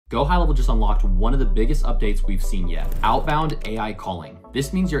GoHighLevel just unlocked one of the biggest updates we've seen yet, Outbound AI calling.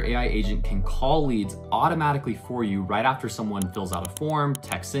 This means your AI agent can call leads automatically for you right after someone fills out a form,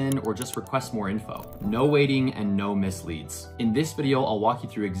 texts in, or just requests more info. No waiting and no missed leads. In this video, I'll walk you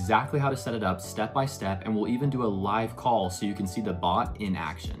through exactly how to set it up step by step, and we'll even do a live call so you can see the bot in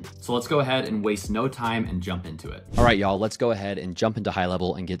action. So let's go ahead and waste no time and jump into it. All right, y'all, let's go ahead and jump into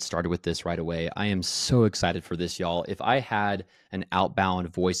HighLevel and get started with this right away. I am so excited for this, y'all. If I had an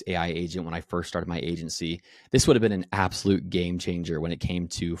outbound voice AI agent when I first started my agency, this would have been an absolute game changer when it came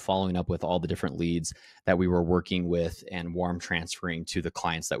to following up with all the different leads that we were working with and warm transferring to the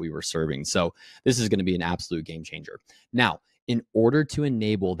clients that we were serving. So this is going to be an absolute game changer. Now, in order to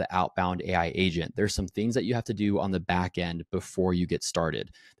enable the outbound AI agent, there's some things that you have to do on the back end before you get started.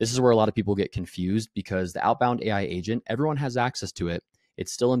 This is where a lot of people get confused because the outbound AI agent, everyone has access to it.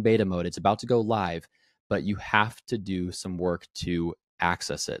 It's still in beta mode. It's about to go live, but you have to do some work to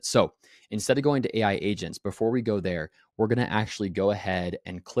access it. So instead of going to AI agents, before we go there, we're going to actually go ahead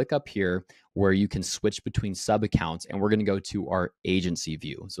and click up here where you can switch between sub accounts, and we're going to go to our agency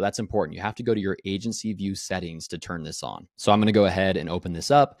view. So that's important. You have to go to your agency view settings to turn this on. So I'm going to go ahead and open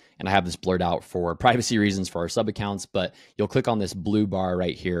this up, and I have this blurred out for privacy reasons for our sub accounts, but you'll click on this blue bar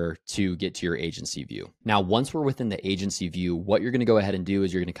right here to get to your agency view. Now, once we're within the agency view, what you're going to go ahead and do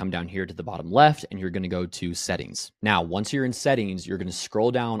is you're going to come down here to the bottom left, and you're going to go to settings. Now, once you're in settings, you're going to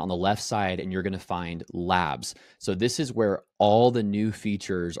scroll down on the left side, and you're going to find labs. So this is where all the new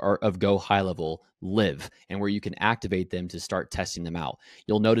features of GoHighLevel live and where you can activate them to start testing them out.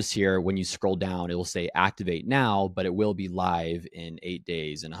 You'll notice here when you scroll down, it will say activate now, but it will be live in 8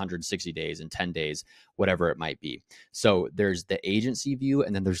 days, in 160 days, in 10 days, whatever it might be. So there's the agency view,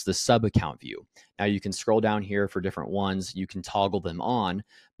 and then there's the sub account view. Now you can scroll down here for different ones. You can toggle them on,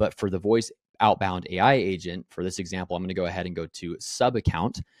 but for the voice outbound AI agent, for this example, I'm going to go ahead and go to sub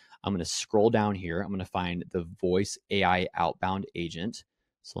account. I'm going to scroll down here. I'm going to find the voice AI outbound agent.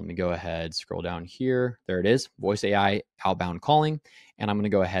 So let me go ahead, scroll down here. There it is, voice AI outbound calling. And I'm going to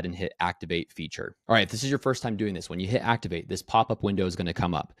go ahead and hit activate feature. All right, if this is your first time doing this, when you hit activate, this pop-up window is going to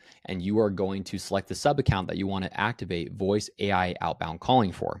come up and you are going to select the sub account that you want to activate voice AI outbound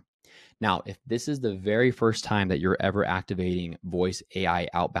calling for. Now, if this is the very first time that you're ever activating voice AI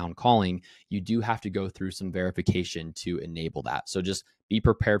outbound calling, you do have to go through some verification to enable that. So just be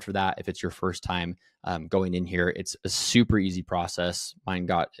prepared for that if it's your first time going in here. It's a super easy process. Mine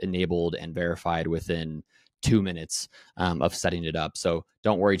got enabled and verified within 2 minutes of setting it up. So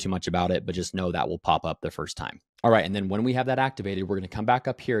don't worry too much about it, but just know that will pop up the first time. All right, and then when we have that activated, we're going to come back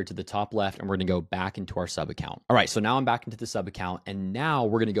up here to the top left and we're going to go back into our sub account. All right, so now I'm back into the sub account, and now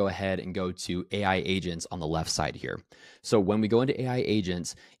we're going to go ahead and go to AI agents on the left side here. So when we go into AI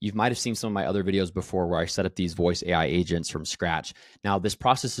agents, you might have seen some of my other videos before where I set up these voice AI agents from scratch. Now this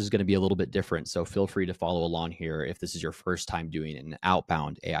process is going to be a little bit different, so feel free to follow along here if this is your first time doing an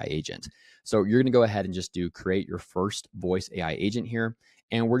outbound AI agent. So you're going to go ahead and just do create your first voice AI agent here,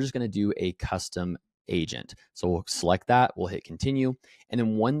 and we're just going to do a custom agent. So we'll select that, we'll hit continue. And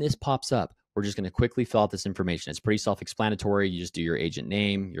then when this pops up, we're just going to quickly fill out this information. It's pretty self-explanatory. You just do your agent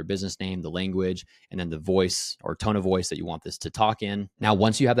name, your business name, the language, and then the voice or tone of voice that you want this to talk in. Now,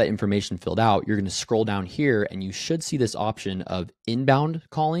 once you have that information filled out, you're going to scroll down here and you should see this option of inbound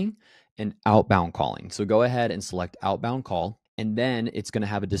calling and outbound calling. So go ahead and select outbound call. And then it's going to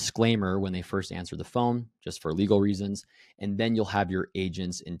have a disclaimer when they first answer the phone, just for legal reasons. And then you'll have your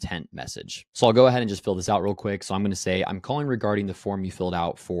agent's intent message. So I'll go ahead and just fill this out real quick. So I'm going to say, I'm calling regarding the form you filled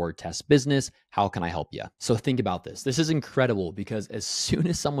out for test business. How can I help you? So think about this. This is incredible because as soon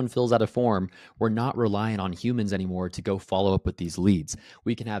as someone fills out a form, we're not relying on humans anymore to go follow up with these leads.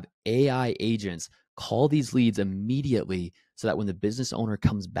 We can have AI agents call these leads immediately so that when the business owner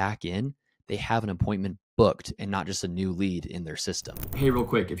comes back in, they have an appointment booked and not just a new lead in their system. Hey, real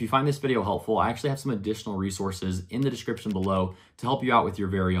quick, if you find this video helpful, I actually have some additional resources in the description below to help you out with your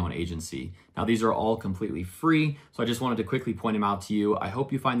very own agency. Now, these are all completely free, so I just wanted to quickly point them out to you. I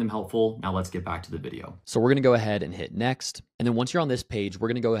hope you find them helpful. Now let's get back to the video. So we're gonna go ahead and hit next. And then once you're on this page, we're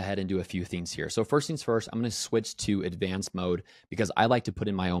gonna go ahead and do a few things here. So first things first, I'm gonna switch to advanced mode because I like to put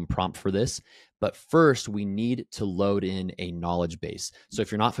in my own prompt for this. But first, we need to load in a knowledge base. So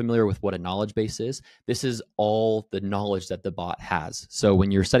if you're not familiar with what a knowledge base is, this is all the knowledge that the bot has. So when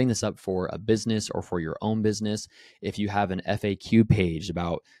you're setting this up for a business or for your own business, if you have an FAQ page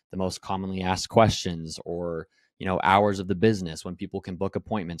about the most commonly asked questions or hours of the business when people can book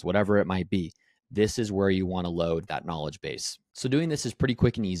appointments, whatever it might be, this is where you want to load that knowledge base. So doing this is pretty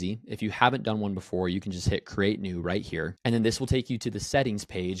quick and easy. If you haven't done one before, you can just hit create new right here. And then this will take you to the settings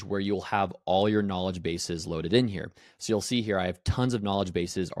page where you'll have all your knowledge bases loaded in here. So you'll see here, I have tons of knowledge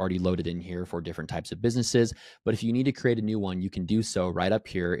bases already loaded in here for different types of businesses. But if you need to create a new one, you can do so right up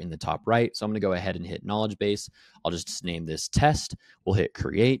here in the top right. So I'm gonna go ahead and hit knowledge base. I'll just name this test. We'll hit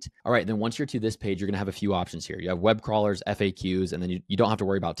create. All right, then once you're to this page, you're gonna have a few options here. You have web crawlers, FAQs, and then you don't have to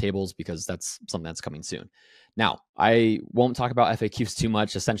worry about tables because that's something that's coming soon. Now, I won't talk about FAQs too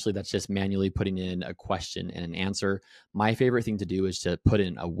much. Essentially, that's just manually putting in a question and an answer. My favorite thing to do is to put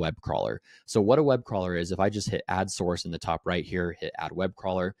in a web crawler. So what a web crawler is, if I just hit add source in the top right here, hit add web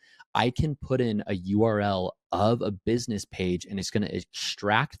crawler, I can put in a URL of a business page and it's going to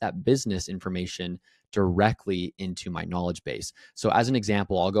extract that business information directly into my knowledge base. So as an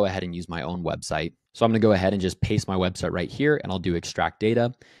example, I'll go ahead and use my own website. So I'm going to go ahead and just paste my website right here and I'll do extract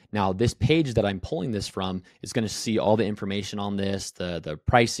data. Now this page that I'm pulling this from is going to see all the information on this, the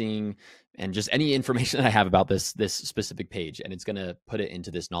pricing, and just any information that I have about this specific page, and it's going to put it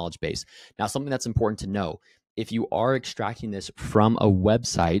into this knowledge base. Now, something that's important to know, if you are extracting this from a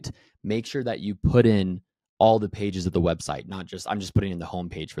website, make sure that you put in all the pages of the website, not just, I'm just putting in the home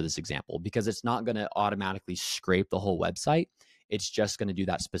page for this example, because it's not going to automatically scrape the whole website. It's just going to do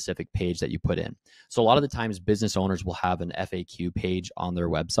that specific page that you put in. So a lot of the times business owners will have an FAQ page on their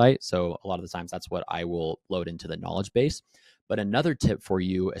website. So a lot of the times that's what I will load into the knowledge base. But another tip for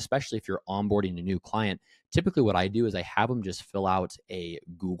you, especially if you're onboarding a new client, typically what I do is I have them just fill out a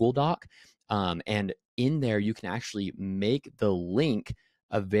Google Doc. And in there, you can actually make the link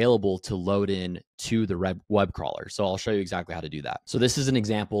available to load in to the web crawler. So I'll show you exactly how to do that. So this is an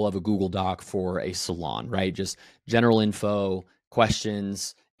example of a Google Doc for a salon, right? Just general info,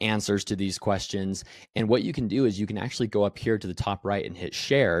 questions, answers to these questions. And what you can do is you can actually go up here to the top right and hit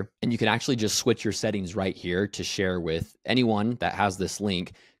share. And you can actually just switch your settings right here to share with anyone that has this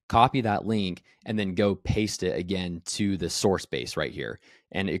link. Copy that link and then go paste it again to the source base right here.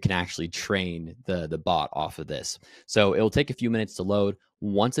 And it can actually train the bot off of this. So it'll take a few minutes to load.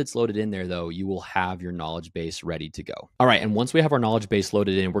 Once it's loaded in there though, you will have your knowledge base ready to go. All right, and once we have our knowledge base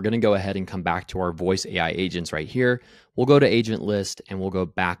loaded in, we're gonna go ahead and come back to our voice AI agents right here. We'll go to agent list and we'll go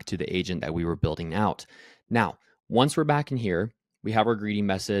back to the agent that we were building out. Now, once we're back in here, we have our greeting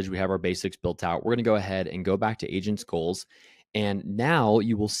message, we have our basics built out. We're gonna go ahead and go back to agents goals. And now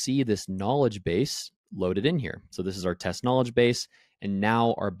you will see this knowledge base loaded in here. So this is our test knowledge base. And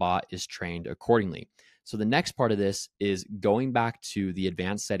now our bot is trained accordingly. So the next part of this is going back to the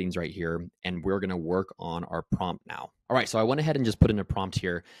advanced settings right here, and we're gonna work on our prompt now. All right, so I went ahead and just put in a prompt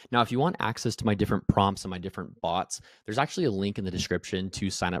here. Now, if you want access to my different prompts and my different bots, there's actually a link in the description to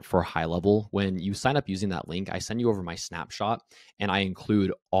sign up for GoHighLevel. When you sign up using that link, I send you over my snapshot and I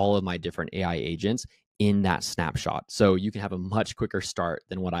include all of my different AI agents in that snapshot. So you can have a much quicker start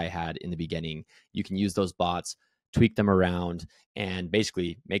than what I had in the beginning. You can use those bots, tweak them around, and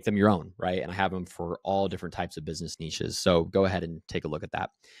basically make them your own, right? And I have them for all different types of business niches. So go ahead and take a look at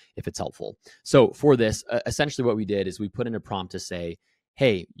that if it's helpful. So for this, essentially what we did is we put in a prompt to say,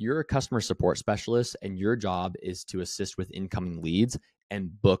 hey, you're a customer support specialist and your job is to assist with incoming leads and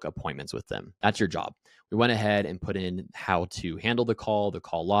book appointments with them. That's your job. We went ahead and put in how to handle the call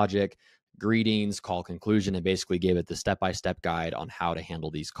logic, greetings, call conclusion, and basically gave it the step-by-step guide on how to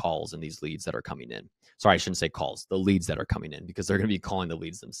handle these calls and these leads that are coming in. Sorry, I shouldn't say calls, the leads that are coming in, because they're going to be calling the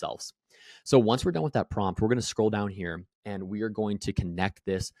leads themselves. So once we're done with that prompt, we're going to scroll down here and we are going to connect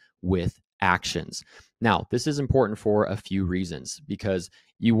this with actions. Now, this is important for a few reasons, because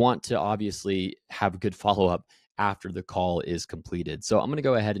you want to obviously have good follow-up after the call is completed. So I'm going to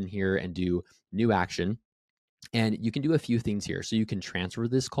go ahead in here and do new action. And you can do a few things here. So you can transfer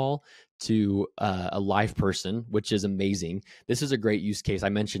this call to a live person, which is amazing. This is a great use case I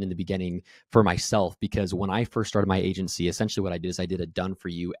mentioned in the beginning for myself, because when I first started my agency, essentially what I did is I did a done for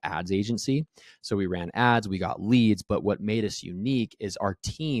you ads agency. So we ran ads, we got leads, but what made us unique is our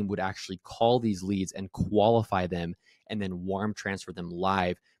team would actually call these leads and qualify them and then warm transfer them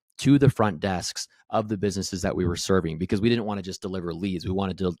live to the front desks of the businesses that we were serving, because we didn't want to just deliver leads. We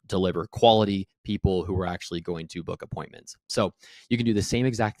wanted to deliver quality people who were actually going to book appointments. So you can do the same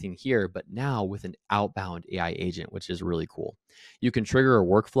exact thing here, but now with an outbound AI agent, which is really cool. You can trigger a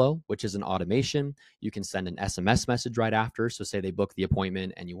workflow, which is an automation. You can send an SMS message right after. So say they book the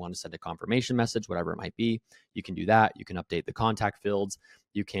appointment and you want to send a confirmation message, whatever it might be, you can do that. You can update the contact fields.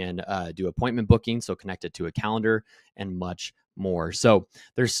 You can do appointment booking, so connect it to a calendar, and much more. So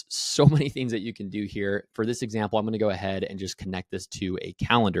there's so many things that you can do here. For this example, I'm going to go ahead and just connect this to a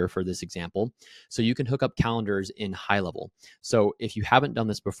calendar for this example. So you can hook up calendars in GoHighLevel. So if you haven't done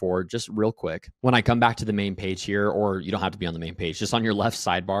this before, just real quick, when I come back to the main page here, or you don't have to be on the main page, just on your left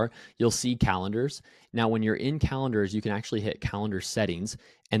sidebar, you'll see calendars. Now, when you're in calendars, you can actually hit calendar settings.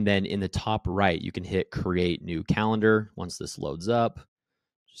 And then in the top right, you can hit create new calendar. Once this loads up,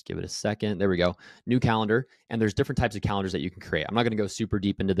 just give it a second. There we go. New calendar. And there's different types of calendars that you can create. I'm not going to go super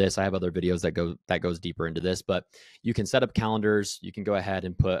deep into this. I have other videos that goes deeper into this, but you can set up calendars. You can go ahead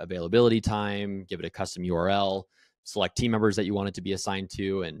and put availability time, give it a custom URL, select team members that you want it to be assigned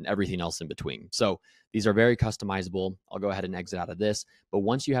to, and everything else in between. So these are very customizable. I'll go ahead and exit out of this. But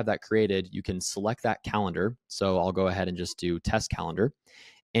once you have that created, you can select that calendar. So I'll go ahead and just do test calendar.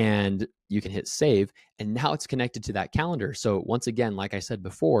 And you can hit save, and now it's connected to that calendar. So once again, like I said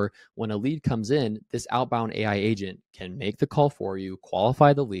before, when a lead comes in, this outbound AI agent can make the call for you,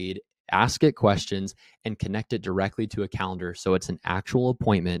 qualify the lead, ask it questions, and connect it directly to a calendar. So it's an actual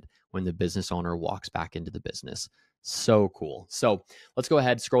appointment when the business owner walks back into the business. So cool. So let's go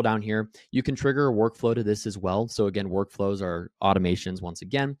ahead, scroll down here. You can trigger a workflow to this as well. So again, workflows are automations once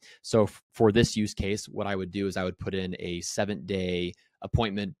again. So for this use case, what I would do is I would put in a 7-day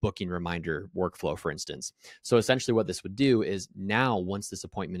appointment booking reminder workflow, for instance. So essentially what this would do is now once this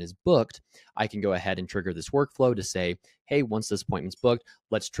appointment is booked, I can go ahead and trigger this workflow to say, hey, once this appointment's booked,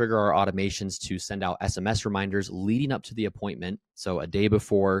 let's trigger our automations to send out SMS reminders leading up to the appointment. So a day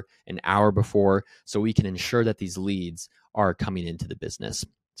before, an hour before, so we can ensure that these leads are coming into the business.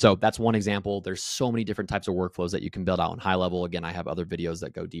 So that's one example. There's so many different types of workflows that you can build out on GoHighLevel. Again, I have other videos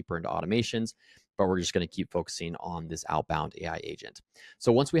that go deeper into automations, but we're just going to keep focusing on this outbound AI agent.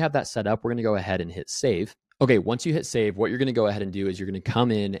 So once we have that set up, we're going to go ahead and hit save. Okay, once you hit save, what you're going to go ahead and do is you're going to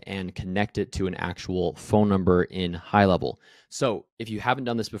come in and connect it to an actual phone number in GoHighLevel. So if you haven't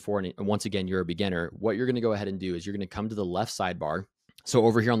done this before, and once again, you're a beginner, what you're going to go ahead and do is you're going to come to the left sidebar. So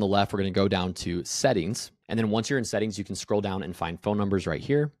over here on the left, we're going to go down to settings. And then once you're in settings, you can scroll down and find phone numbers right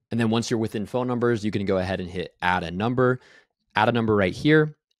here. And then once you're within phone numbers, you can go ahead and hit add a number right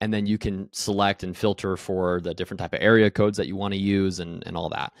here. And then you can select and filter for the different type of area codes that you want to use and all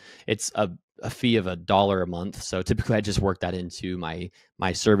that. It's a fee of $1 a month. So typically I just work that into my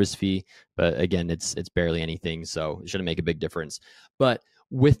service fee. But again, it's barely anything. So it shouldn't make a big difference. But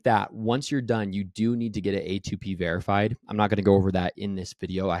with that, once you're done, you do need to get it A2P verified. I'm not going to go over that in this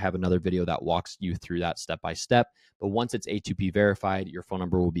video. I have another video that walks you through that step by step. But once it's A2P verified, your phone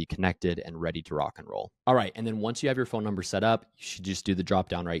number will be connected and ready to rock and roll. All right. And then once you have your phone number set up, you should just do the drop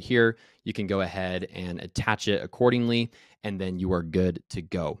down right here. You can go ahead and attach it accordingly, and then you are good to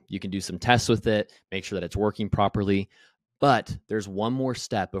go. You can do some tests with it, make sure that it's working properly. But there's one more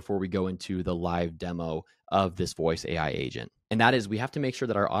step before we go into the live demo of this voice AI agent. And that is we have to make sure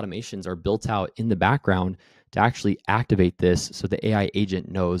that our automations are built out in the background to actually activate this so the AI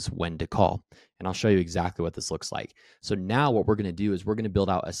agent knows when to call. And I'll show you exactly what this looks like. So now what we're going to do is we're going to build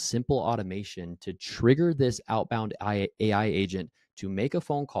out a simple automation to trigger this outbound AI agent to make a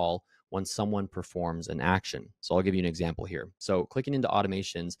phone call when someone performs an action. So I'll give you an example here. So clicking into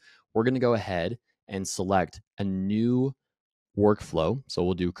automations, we're going to go ahead and select a new workflow. So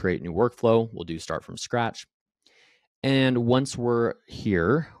we'll do create new workflow. We'll do start from scratch. And once we're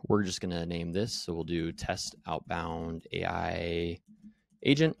here, we're just going to name this. So we'll do test outbound AI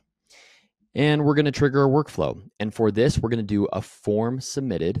agent. And we're going to trigger a workflow. And for this, we're going to do a form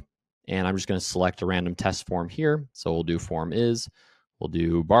submitted. And I'm just going to select a random test form here. So we'll do form is, we'll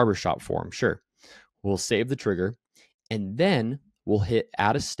do barbershop form. Sure. We'll save the trigger. And then we'll hit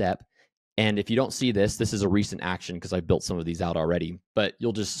add a step. And if you don't see this, this is a recent action because I built some of these out already, but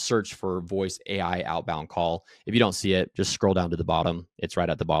you'll just search for voice AI outbound call. If you don't see it, just scroll down to the bottom. It's right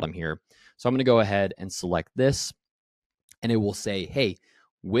at the bottom here. So I'm going to go ahead and select this, and it will say, hey,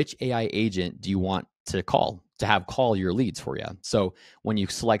 which AI agent do you want to have call your leads for you? So when you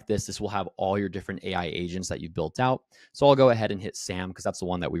select this, this will have all your different AI agents that you've built out. So I'll go ahead and hit Sam because that's the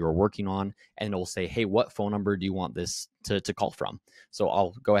one that we were working on. And it will say, hey, what phone number do you want this to call from? So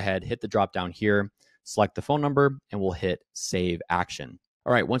I'll go ahead, hit the drop down here, select the phone number, and we'll hit save action.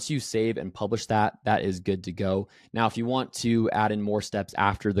 All right, once you save and publish that, that is good to go. Now, if you want to add in more steps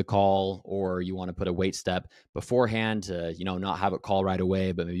after the call, or you want to put a wait step beforehand to, not have it call right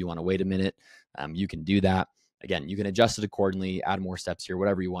away, but maybe you want to wait a minute, you can do that. Again, you can adjust it accordingly, add more steps here,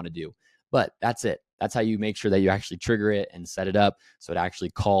 whatever you want to do. But that's it. That's how you make sure that you actually trigger it and set it up so it actually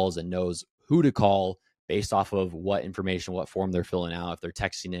calls and knows who to call based off of what information, what form they're filling out, if they're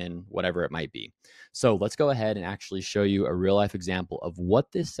texting in, whatever it might be. So let's go ahead and actually show you a real life example of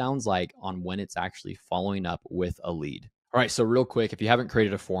what this sounds like on when it's actually following up with a lead. All right, so real quick, if you haven't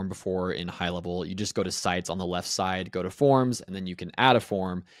created a form before in HighLevel, you just go to sites on the left side, go to forms, and then you can add a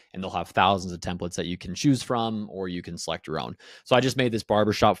form, and they'll have thousands of templates that you can choose from, or you can select your own. So I just made this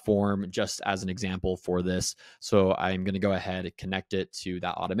barbershop form just as an example for this. So I'm gonna go ahead and connect it to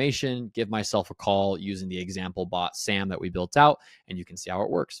that automation, give myself a call using the example bot Sam that we built out, and you can see how it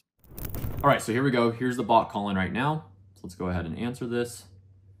works. All right, so here we go. Here's the bot calling right now. So let's go ahead and answer this.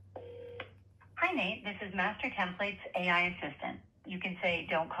 Hi, Nate. This is Master Templates AI Assistant. You can say,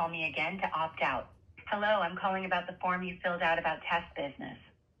 don't call me again to opt out. Hello, I'm calling about the form you filled out about test business.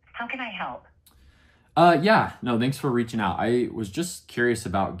 How can I help? Yeah, no, thanks for reaching out. I was just curious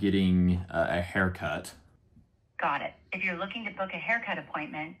about getting a haircut. Got it. If you're looking to book a haircut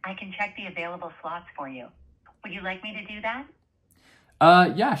appointment, I can check the available slots for you. Would you like me to do that?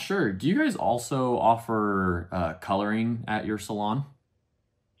 Yeah, sure. Do you guys also offer coloring at your salon?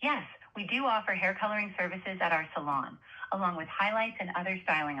 Yes, we do offer hair coloring services at our salon, along with highlights and other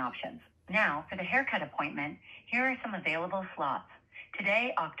styling options. Now, for the haircut appointment, here are some available slots.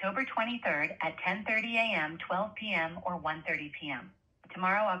 Today, October 23rd at 10:30 a.m., 12 p.m., or 1:30 p.m.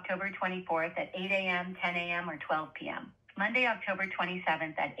 Tomorrow, October 24th at 8 a.m., 10 a.m., or 12 p.m. Monday, October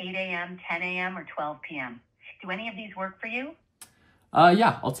 27th at 8 a.m., 10 a.m., or 12 p.m. Do any of these work for you?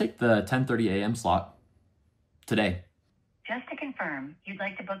 Yeah, I'll take the 10:30 a.m. slot today. Just to confirm, you'd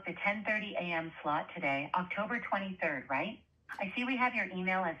like to book the 10:30 a.m. slot today, October 23rd, right? I see we have your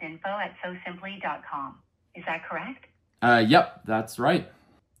email as info@sosimply.com. Is that correct? Yep, that's right.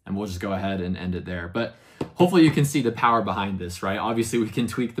 And we'll just go ahead and end it there. But hopefully you can see the power behind this, right? Obviously we can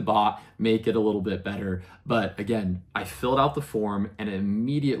tweak the bot, make it a little bit better. But again, I filled out the form and it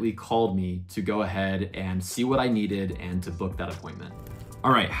immediately called me to go ahead and see what I needed and to book that appointment.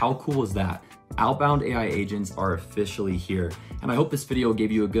 All right, how cool is that? Outbound AI agents are officially here, and I hope this video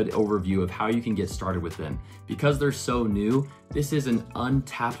gave you a good overview of how you can get started with them. Because they're so new, this is an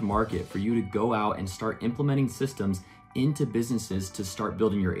untapped market for you to go out and start implementing systems into businesses to start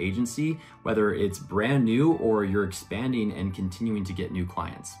building your agency, whether it's brand new or you're expanding and continuing to get new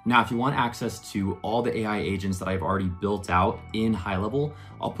clients. Now, if you want access to all the AI agents that I've already built out in HighLevel,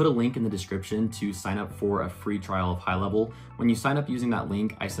 I'll put a link in the description to sign up for a free trial of HighLevel. When you sign up using that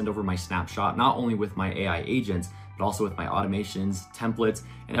link, I send over my snapshot, not only with my AI agents, but also with my automations, templates,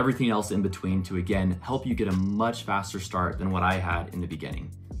 and everything else in between to, again, help you get a much faster start than what I had in the beginning.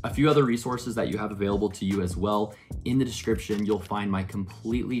 A few other resources that you have available to you as well. In the description, you'll find my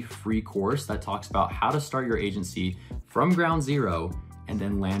completely free course that talks about how to start your agency from ground zero and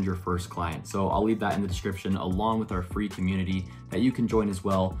then land your first client. So I'll leave that in the description along with our free community that you can join as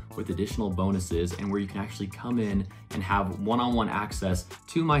well with additional bonuses and where you can actually come in and have one-on-one access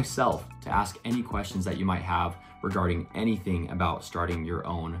to myself to ask any questions that you might have regarding anything about starting your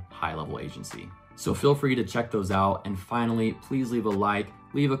own high-level agency. So feel free to check those out. And finally, please leave a like,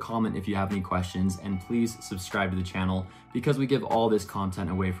 leave a comment if you have any questions, and please subscribe to the channel because we give all this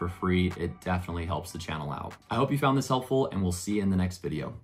content away for free. It definitely helps the channel out. I hope you found this helpful and we'll see you in the next video.